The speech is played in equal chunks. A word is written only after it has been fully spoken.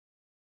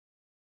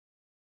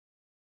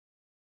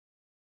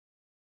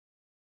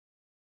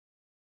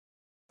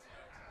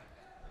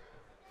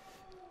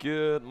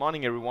Good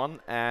morning, everyone,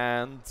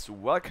 and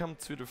welcome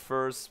to the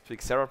first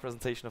Pixera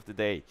presentation of the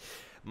day.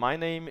 My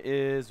name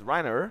is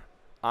Rainer.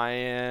 I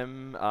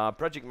am a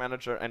project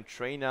manager and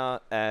trainer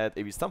at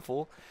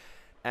AVStumpfl,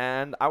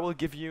 and I will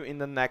give you in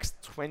the next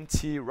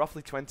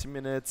roughly 20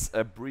 minutes,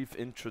 a brief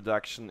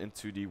introduction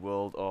into the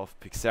world of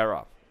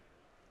Pixera.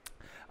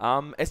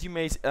 As you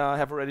may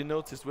have already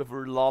noticed, we have a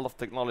lot of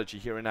technology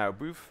here in our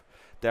booth.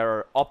 There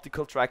are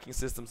optical tracking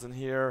systems in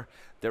here.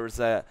 There is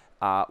a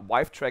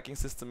wife tracking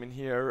system in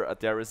here.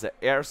 There is an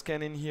air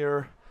scan in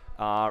here.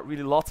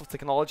 Really lots of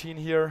technology in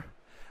here.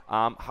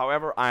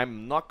 However,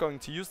 I'm not going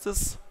to use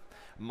this.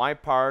 My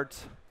part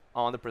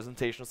on the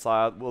presentation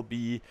side will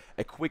be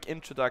a quick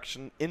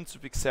introduction into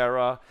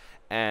Pixera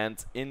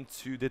and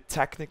into the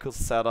technical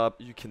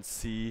setup you can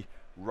see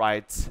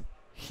right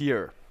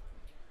here.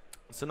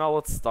 So now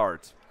let's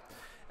start.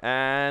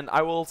 And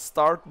I will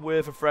start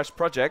with a fresh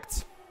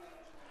project.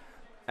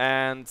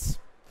 And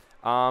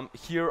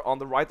here on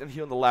the right and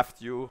here on the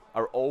left, you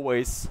are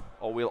always,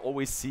 or will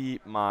always see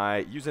my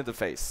user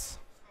interface.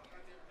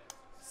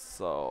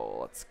 So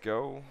let's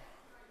go.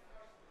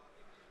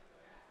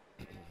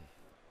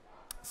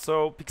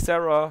 So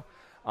Pixera,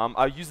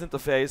 our user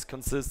interface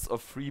consists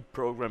of 3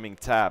 programming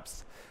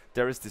tabs.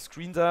 There is the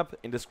screen tab.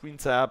 In the screen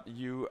tab,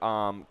 you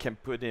can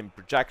put in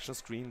projection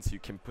screens, you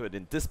can put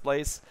in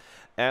displays,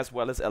 as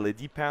well as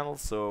LED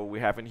panels. So we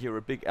have in here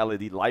a big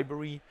LED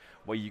library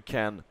where you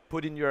can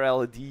put in your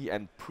LED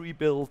and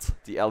pre-build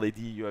the LED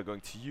you are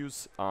going to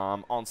use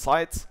on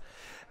site.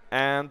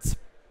 And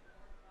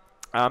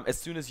as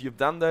soon as you've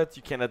done that,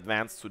 you can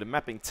advance to the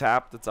mapping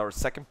tab. That's our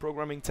second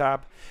programming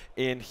tab.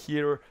 In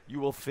here, you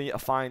will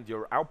find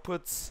your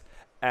outputs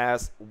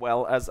as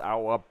well as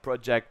our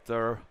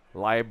projector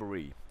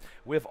library.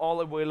 We have all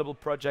available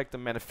projector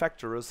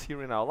manufacturers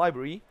here in our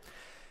library,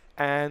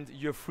 and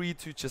you're free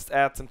to just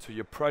add them to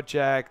your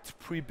project,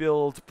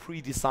 pre-build,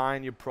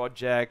 pre-design your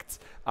project,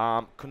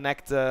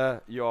 connect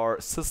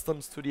your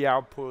systems to the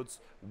outputs,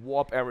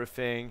 warp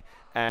everything,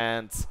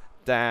 and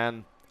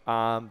then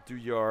do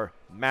your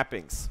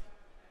mappings.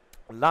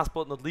 Last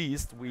but not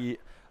least, we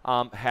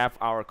have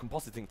our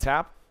compositing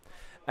tab,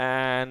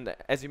 and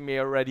as you may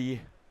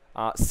already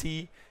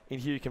see, in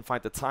here you can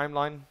find the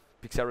timeline.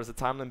 Pixera is a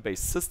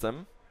timeline-based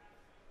system,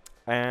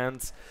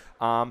 and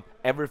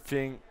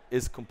everything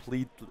is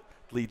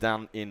completely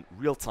done in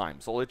real time.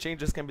 So all the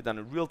changes can be done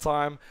in real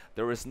time.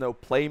 There is no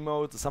play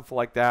mode or something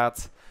like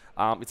that.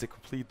 It's a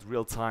complete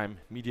real-time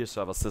media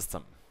server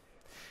system.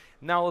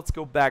 Now let's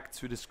go back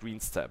to the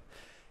screens tab.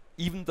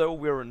 Even though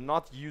we're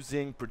not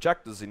using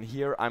projectors in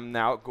here, I'm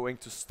now going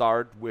to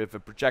start with a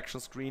projection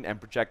screen and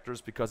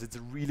projectors because it's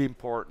a really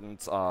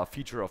important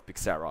feature of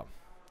Pixera.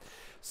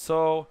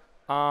 So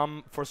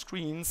for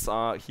screens,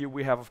 here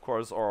we have, of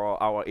course,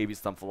 our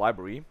AVStumpfl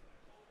library.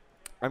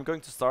 I'm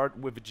going to start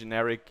with a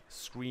generic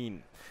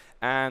screen.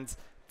 And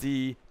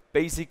the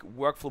basic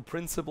workflow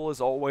principle is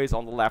always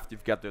on the left,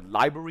 you've got the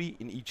library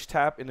in each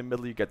tab. In the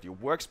middle, you get your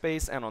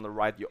workspace. And on the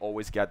right, you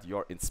always get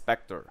your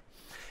inspector.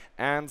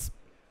 And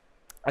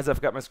as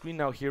I've got my screen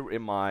now here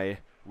in my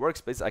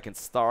workspace, I can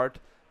start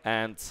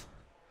and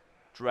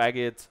drag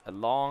it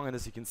along. And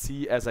as you can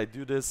see, as I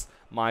do this,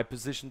 my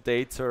position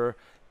data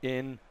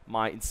in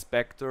my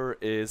inspector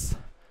is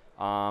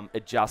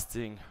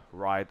adjusting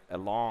right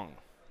along.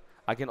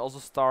 I can also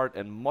start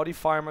and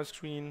modify my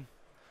screen,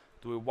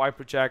 do a Y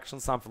projection,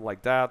 something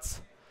like that.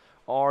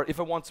 Or if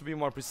I want to be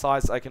more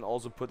precise, I can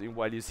also put in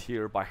values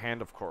here by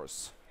hand, of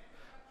course.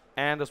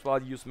 And as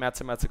well use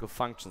mathematical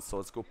functions. So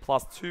let's go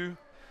 +2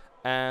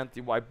 and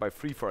divide by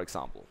 3, for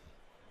example.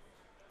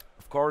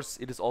 Of course,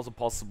 it is also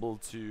possible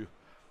to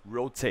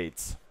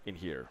rotate in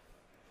here.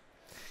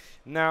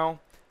 Now,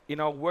 in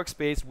our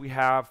workspace, we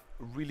have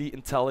really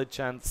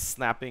intelligent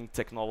snapping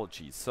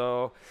technology.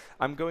 So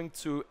I'm going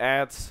to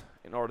add,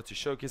 in order to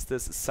showcase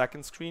this, a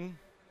second screen.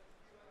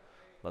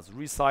 Let's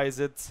resize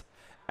it.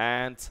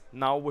 And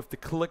now with the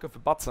click of a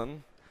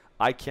button,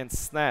 I can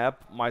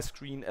snap my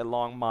screen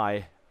along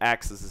my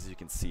axis, as you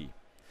can see.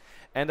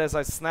 And as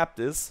I snap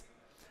this,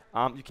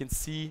 you can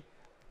see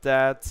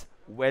that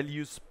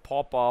values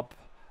pop up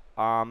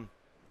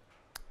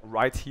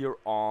right here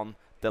on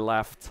the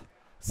left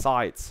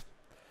side.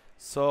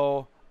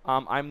 So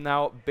I'm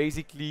now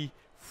basically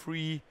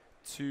free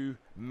to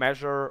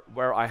measure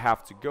where I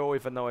have to go.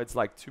 If I know it's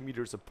like 2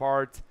 meters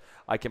apart,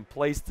 I can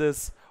place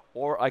this,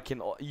 or I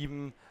can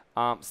even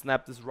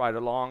snap this right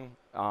along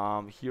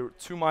here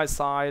to my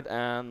side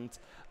and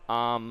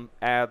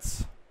add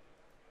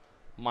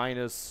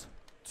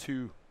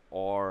 -2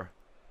 or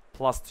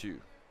 +2.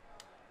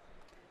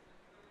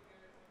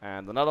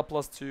 And another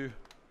 +2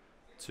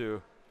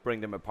 to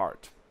bring them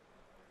apart.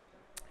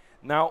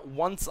 Now,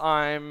 once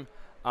I'm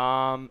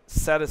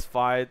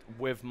satisfied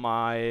with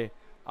my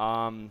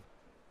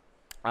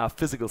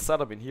physical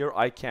setup in here,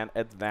 I can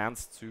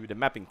advance to the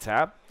mapping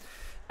tab.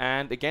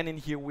 And again, in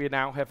here we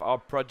now have our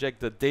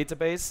projector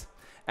database,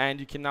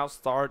 and you can now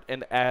start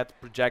and add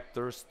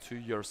projectors to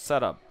your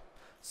setup.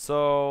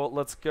 So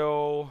let's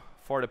go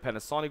for the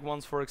Panasonic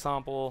ones, for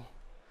example.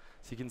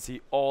 So you can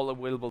see all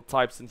available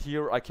types in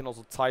here. I can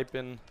also type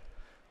in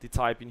the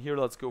type in here.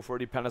 Let's go for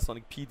the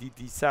Panasonic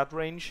PDD-Z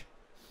range.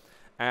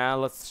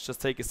 And let's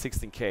just take a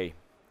 16K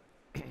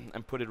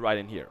and put it right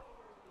in here.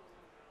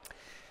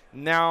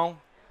 Now,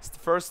 it's the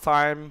first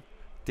time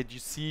that you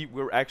see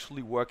we're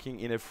actually working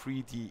in a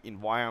 3D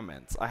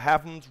environment. I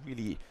haven't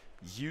really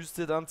used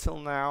it until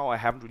now. I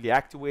haven't really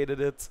activated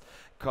it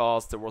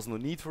because there was no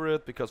need for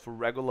it, because for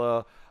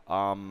regular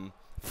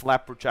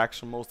flat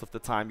projection most of the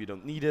time you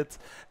don't need it.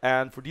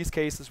 And for these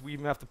cases we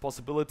even have the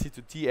possibility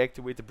to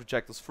deactivate the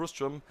projector's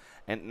frustum,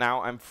 and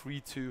now I'm free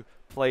to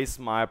place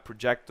my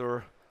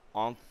projector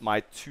on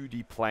my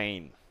 2D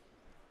plane.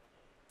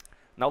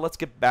 Now let's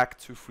get back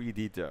to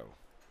 3D though.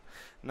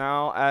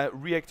 Now I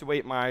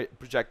reactivate my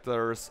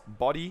projector's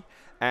body,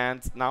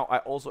 and now I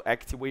also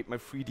activate my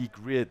 3D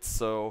grid.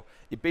 So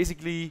it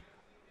basically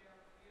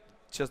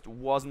just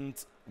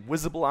wasn't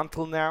visible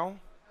until now.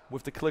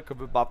 With the click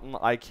of a button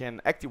I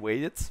can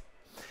activate it,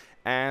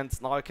 and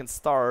now I can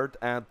start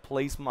and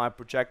place my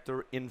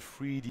projector in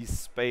 3D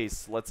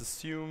space. Let's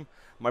assume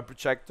my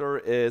projector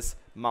is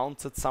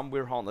mounted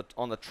somewhere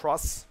on a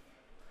truss.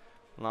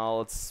 Now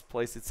let's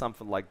place it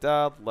something like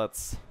that.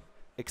 Let's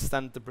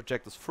extend the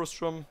projector's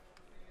frustum.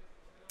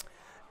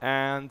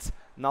 And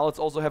now let's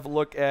also have a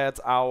look at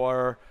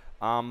our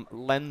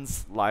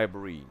lens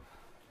library.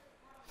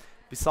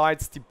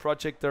 Besides the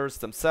projectors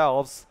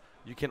themselves,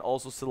 you can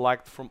also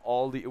select from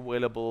all the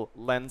available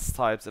lens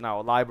types in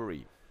our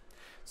library.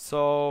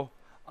 So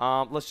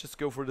let's just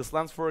go for this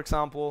lens, for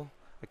example.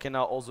 I can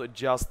now also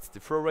adjust the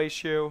throw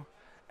ratio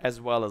as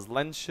well as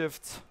lens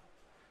shift.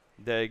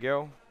 There you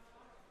go.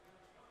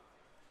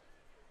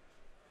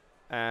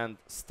 And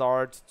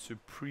start to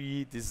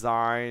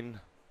pre-design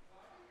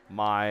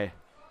my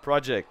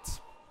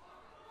project.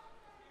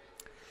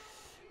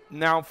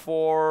 Now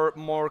for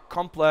more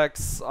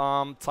complex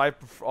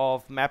type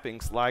of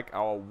mappings like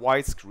our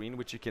widescreen,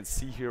 which you can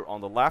see here on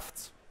the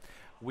left,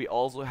 we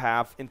also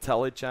have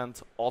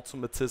intelligent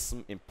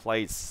automatism in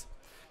place.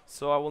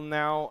 So I will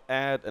now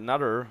add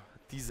another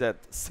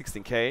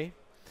DZ16K,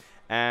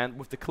 and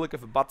with the click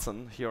of a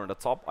button here on the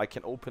top I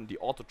can open the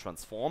auto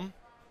transform,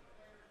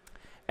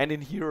 and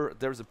in here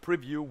there's a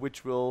preview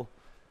which will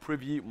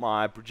preview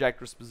my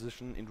projector's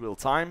position in real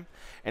time.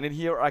 And in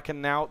here I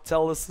can now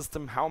tell the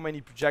system how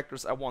many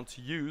projectors I want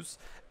to use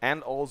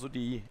and also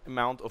the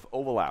amount of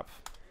overlap.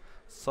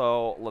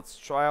 So let's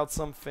try out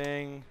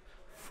something.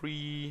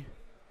 3,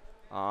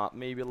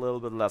 maybe a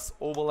little bit less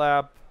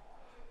overlap.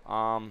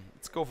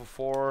 Let's go for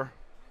 4,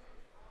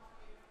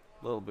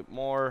 a little bit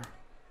more.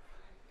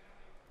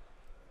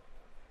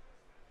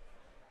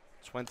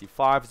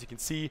 25, as you can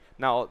see.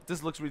 Now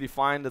this looks really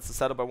fine. That's the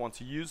setup I want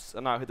to use,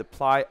 and now I hit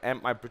apply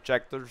and my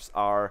projectors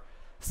are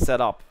set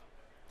up.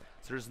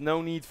 So there's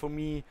no need for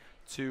me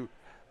to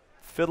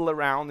fiddle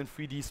around in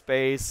 3D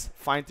space,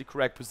 find the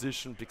correct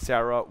position.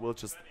 Pixera will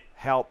just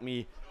help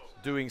me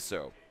doing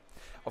so.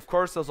 Of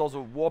course there's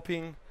also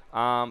warping.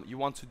 You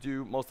want to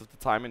do most of the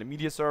time in a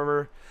media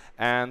server,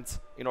 and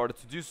in order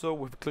to do so,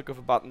 with the click of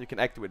a button you can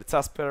activate the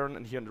test pattern,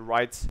 and here on the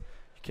right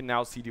you can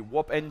now see the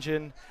warp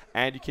engine,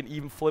 and you can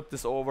even flip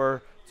this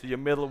over to your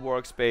middle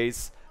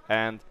workspace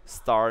and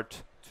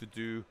start to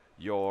do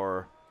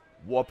your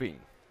warping.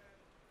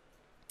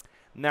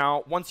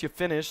 Now once you're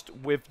finished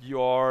with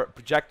your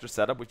projector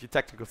setup, with your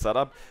technical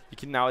setup, you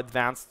can now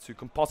advance to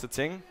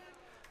compositing.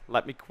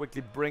 Let me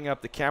quickly bring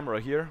up the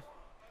camera here.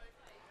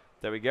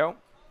 There we go.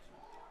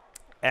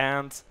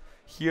 And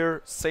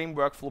here, same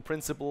workflow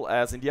principle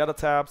as in the other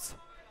tabs.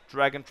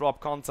 Drag and drop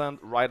content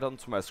right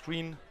onto my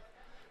screen.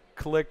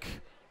 Click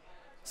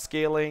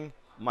scaling,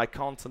 my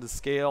content is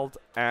scaled,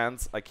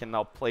 and I can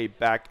now play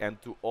back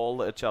and do all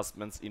the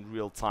adjustments in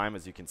real time,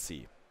 as you can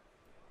see.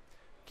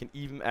 Can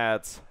even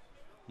add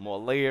more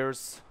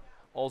layers,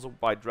 also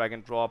by drag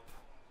and drop.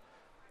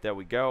 There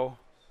we go.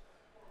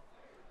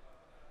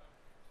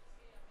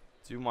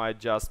 Do my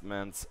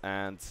adjustments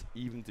and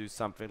even do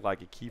something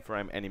like a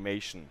keyframe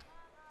animation.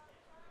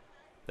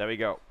 There we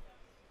go.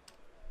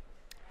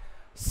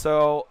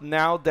 So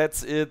now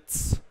that's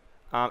it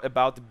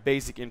about the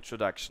basic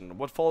introduction.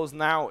 What follows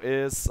now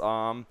is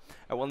I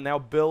will now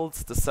build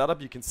the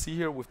setup you can see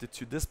here with the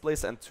 2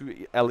 displays and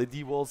 2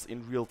 LED walls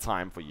in real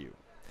time for you.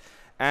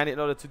 And in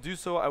order to do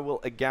so, I will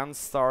again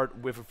start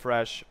with a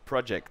fresh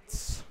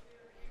project.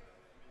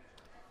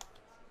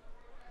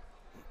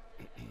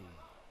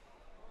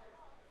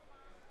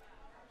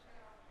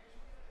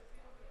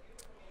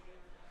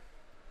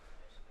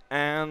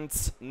 And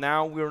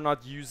now we're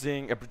not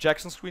using a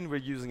projection screen, we're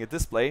using a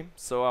display.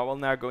 So I will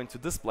now go into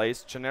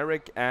displays,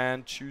 generic,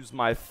 and choose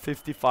my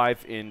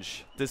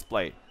 55-inch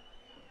display.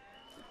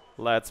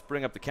 Let's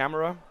bring up the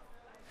camera.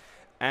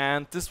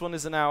 And this one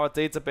is in our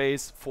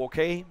database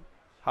 4K.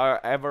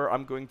 However,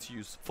 I'm going to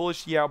use full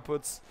HD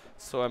outputs,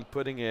 so I'm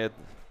putting it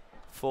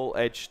full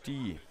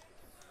HD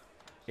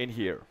in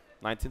here,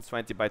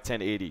 1920 by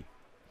 1080.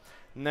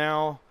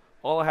 Now,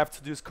 all I have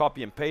to do is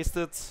copy and paste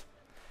it.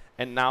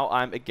 And now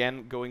I'm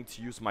again going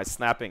to use my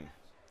snapping.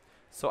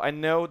 So I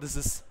know this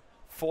is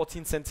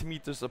 14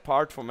 centimeters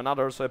apart from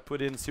another, so I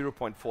put in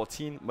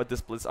 0.14. My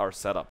displays are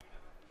set up.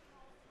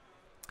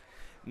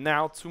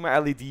 Now to my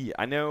LED.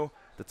 I know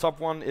the top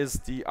one is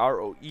the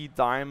ROE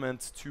Diamond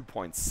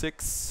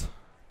 2.6.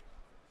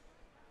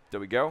 There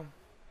we go.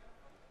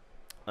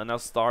 And now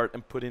start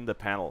and put in the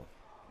panel.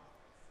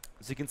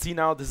 So you can see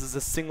now this is a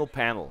single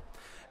panel.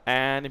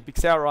 And in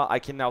Pixera I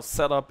can now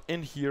set up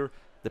in here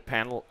the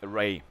panel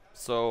array.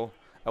 So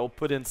I will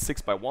put in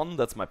 6x1,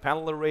 that's my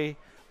panel array,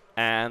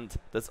 and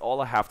that's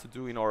all I have to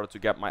do in order to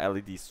get my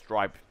LED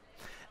stripe.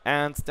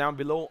 And down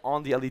below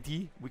on the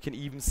LED we can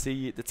even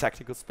see the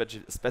technical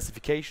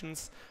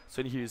specifications.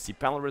 So in here you see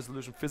panel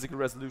resolution, physical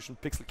resolution,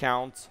 pixel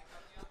count,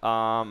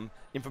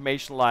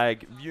 information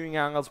like viewing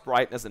angles,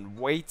 brightness and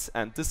weight,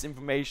 and this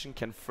information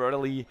can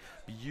furtherly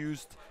be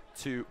used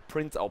to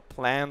print out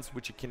plans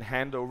which you can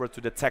hand over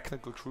to the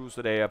technical crew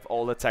so they have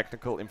all the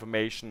technical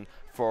information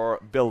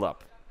for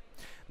build-up.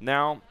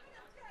 Now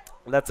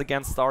let's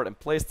again start and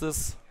place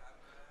this.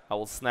 I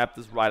will snap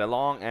this right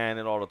along, and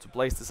in order to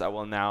place this I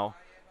will now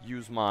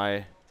use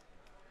my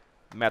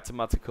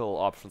mathematical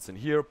options in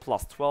here,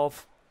 plus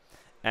 12,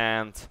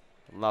 and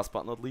last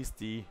but not least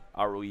the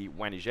ROE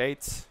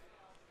 28.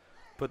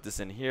 Put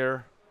this in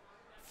here,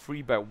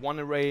 3x1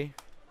 array,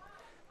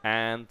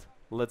 and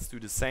let's do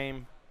the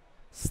same.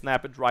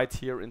 Snap it right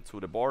here into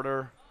the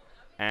border,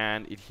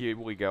 and here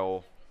we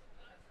go,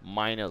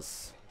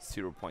 minus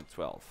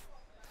 0.12.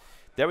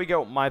 There we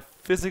go, my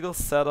physical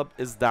setup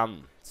is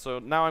done. So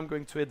now I'm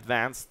going to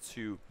advance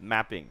to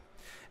mapping.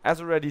 As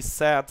already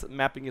said,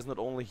 mapping is not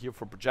only here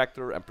for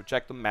projector and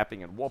projector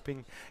mapping and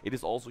warping, it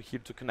is also here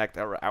to connect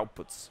our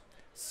outputs.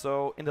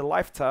 So in the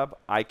Live tab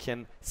I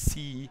can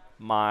see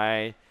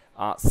my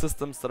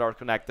systems that are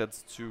connected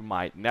to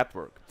my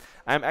network.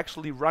 I'm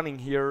actually running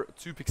here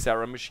two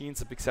Pixera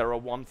machines, a Pixera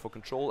 1 for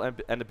control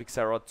and a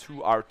Pixera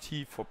 2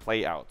 RT for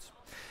playout.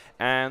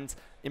 And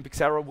in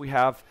Pixera we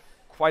have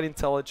quite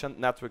intelligent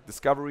network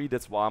discovery,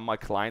 that's why my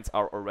clients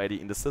are already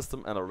in the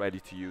system and are ready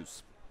to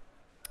use.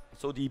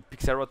 So the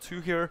Pixera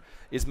 2 here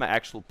is my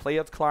actual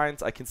playout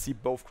client. I can see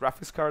both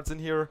graphics cards in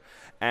here,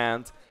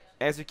 and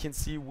as you can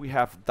see we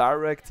have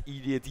direct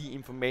EDID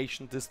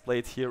information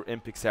displayed here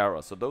in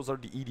Pixera. So those are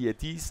the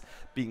EDIDs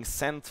being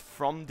sent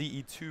from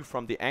the E2,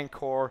 from the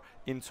Anchor,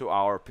 into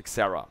our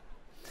Pixera.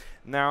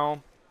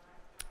 Now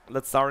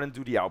let's start and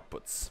do the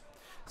outputs.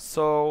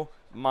 So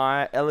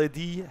my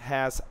LED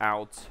has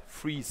out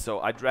 3, so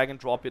I drag and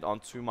drop it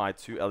onto my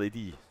 2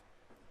 LED.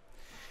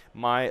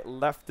 My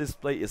left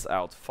display is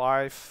out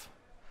 5,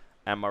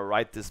 and my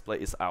right display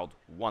is out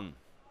 1.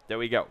 There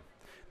we go.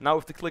 Now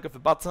with the click of a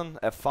button,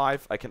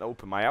 F5, I can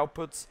open my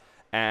outputs,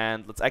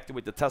 and let's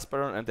activate the test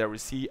pattern, and there we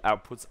see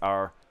outputs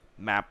are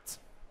mapped.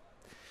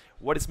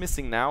 What is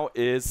missing now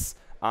is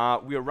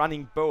we are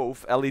running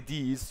both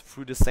LEDs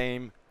through the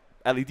same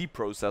LED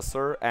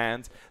processor,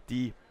 and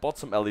the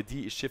bottom LED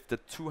is shifted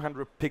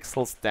 200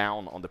 pixels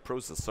down on the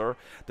processor.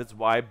 That's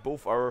why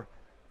both are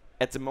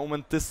at the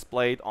moment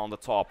displayed on the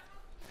top.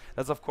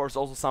 That's of course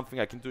also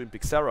something I can do in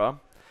Pixera.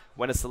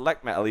 When I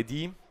select my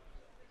LED,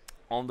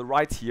 on the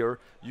right here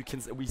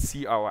we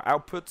see our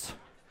output,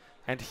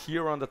 and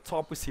here on the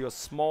top we see a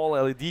small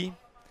LED,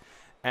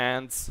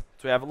 and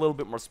to have a little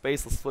bit more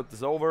space let's flip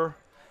this over,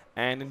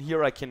 and in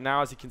here I can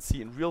now, as you can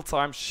see in real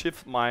time,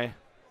 shift my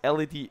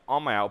LED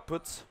on my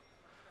output,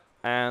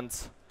 and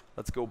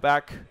let's go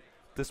back.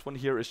 This one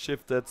here is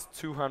shifted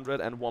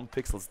 201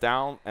 pixels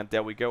down, and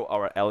there we go,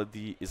 our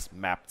LED is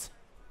mapped.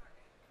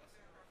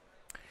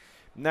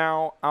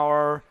 Now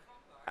our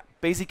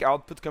basic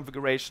output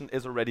configuration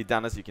is already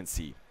done, as you can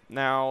see.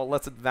 Now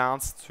let's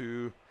advance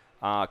to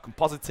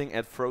compositing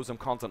and throw some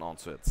content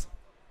onto it.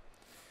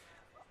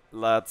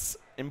 Let's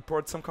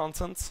import some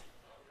content.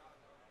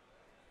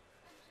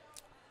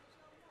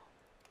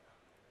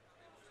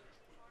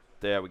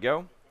 There we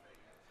go.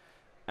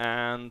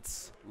 And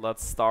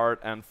let's start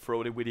and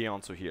throw the video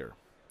onto here.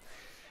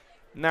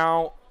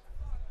 Now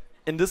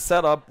in this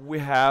setup we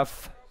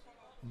have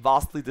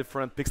vastly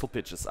different pixel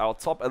pitches. Our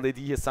top LED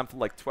is something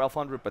like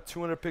 1200 by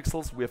 200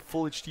 pixels. We have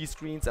full HD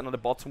screens, and on the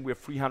bottom we have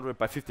 300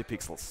 by 50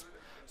 pixels.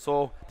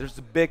 So there's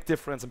a big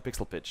difference in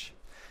pixel pitch.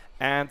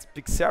 And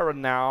Pixera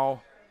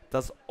now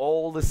does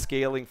all the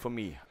scaling for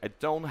me. I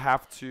don't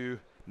have to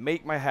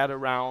make my head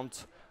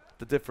around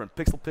the different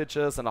pixel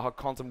pitches and how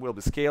content will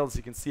be scaled. As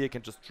you can see, I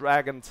can just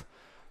drag and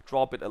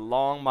drop it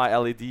along my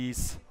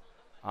LEDs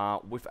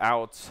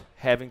without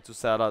having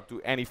to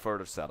do any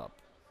further setup.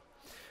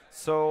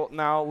 So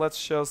now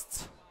let's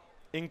just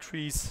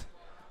increase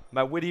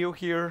my video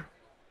here.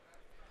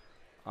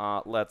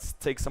 Let's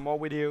take some more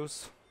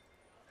videos,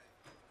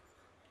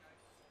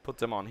 put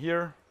them on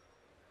here,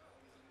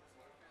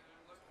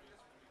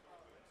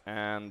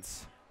 and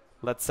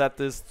let's set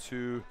this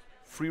to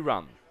free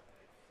run.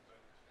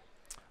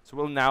 So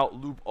we'll now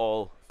loop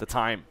all the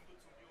time.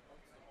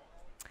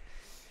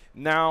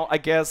 Now I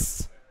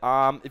guess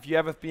if you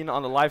ever been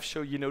on a live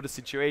show, you know the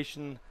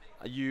situation.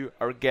 You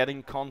are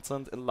getting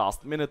content in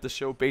last minute. The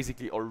show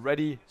basically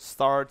already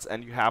starts,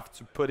 and you have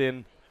to put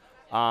in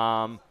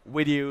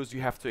videos,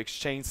 you have to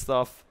exchange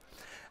stuff.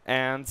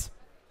 And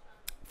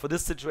for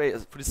this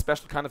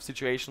special kind of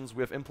situations,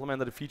 we have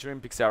implemented a feature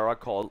in Pixera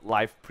called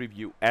Live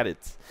Preview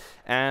Edit.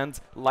 And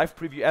Live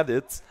Preview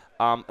Edit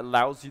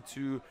allows you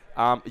to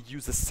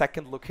use a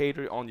second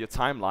locator on your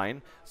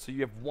timeline. So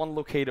you have one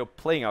locator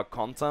playing out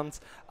content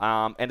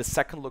and a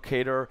second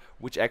locator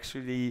which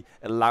actually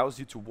allows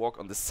you to work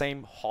on the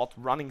same hot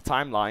running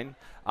timeline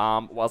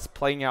whilst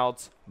playing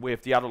out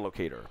with the other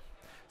locator.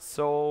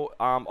 So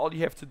all you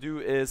have to do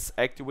is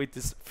activate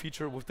this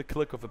feature with the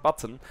click of a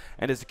button,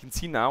 and as you can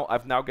see now,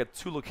 I've now got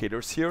two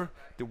locators here.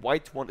 The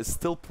white one is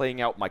still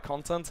playing out my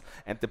content,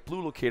 and the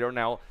blue locator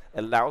now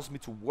allows me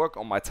to work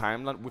on my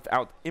timeline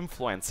without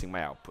influencing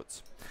my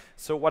outputs.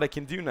 So what I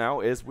can do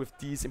now is, with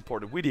these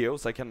imported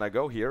videos, I can now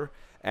go here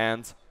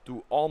and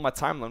do all my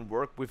timeline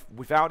work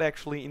without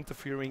actually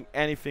interfering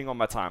anything on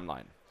my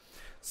timeline.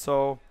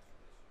 So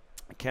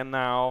I can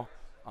now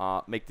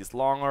make this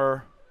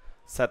longer,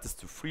 set this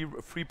to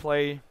free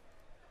play,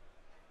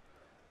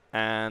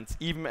 and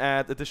even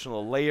add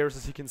additional layers,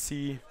 as you can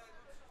see,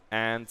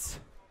 and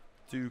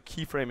do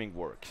keyframing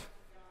work.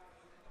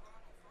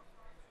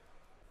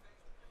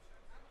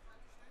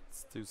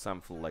 Let's do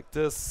something like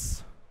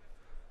this.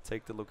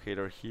 Take the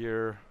locator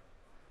here,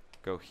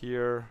 go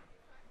here,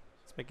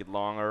 let's make it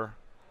longer,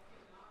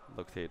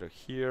 locator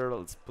here,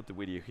 let's put the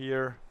video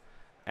here,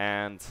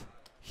 and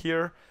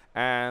here.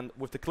 And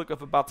with the click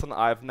of a button,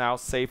 I've now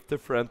saved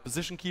different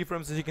position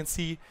keyframes, as you can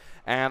see,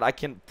 and I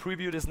can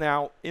preview this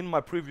now in my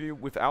preview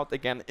without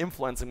again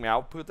influencing my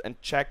output,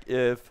 and check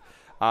if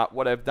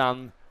what I've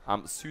done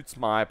suits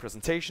my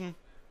presentation.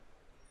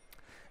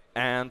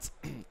 And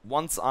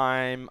once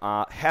I'm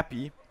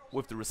happy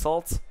with the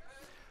results,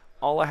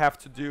 all I have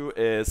to do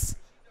is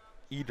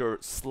either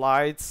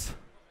slide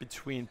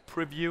between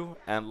preview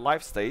and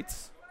live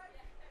states,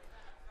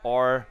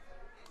 or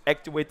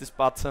activate this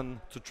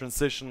button to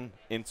transition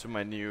into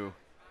my new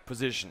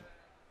position.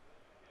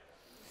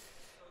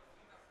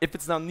 If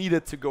it's now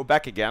needed to go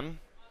back again,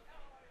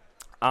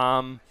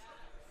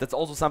 that's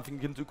also something you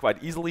can do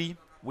quite easily.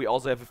 We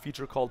also have a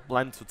feature called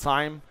Blend to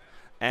Time,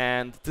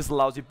 and this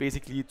allows you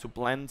basically to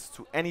blend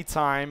to any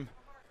time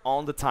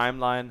on the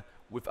timeline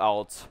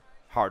without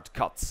hard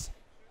cuts.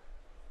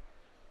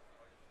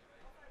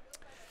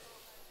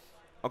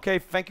 Okay,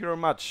 thank you very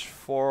much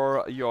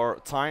for your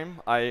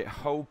time. I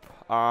hope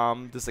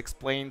this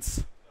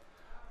explains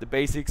the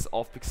basics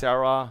of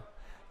Pixera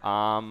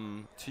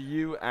to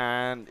you,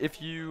 and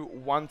if you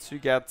want to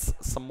get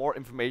some more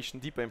information,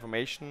 deeper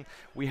information,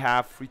 we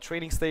have free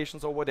training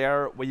stations over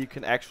there where you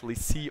can actually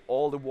see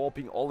all the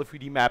warping, all the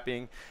 3D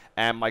mapping,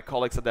 and my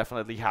colleagues are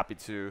definitely happy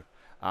to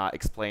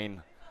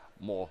explain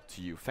more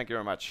to you. Thank you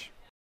very much.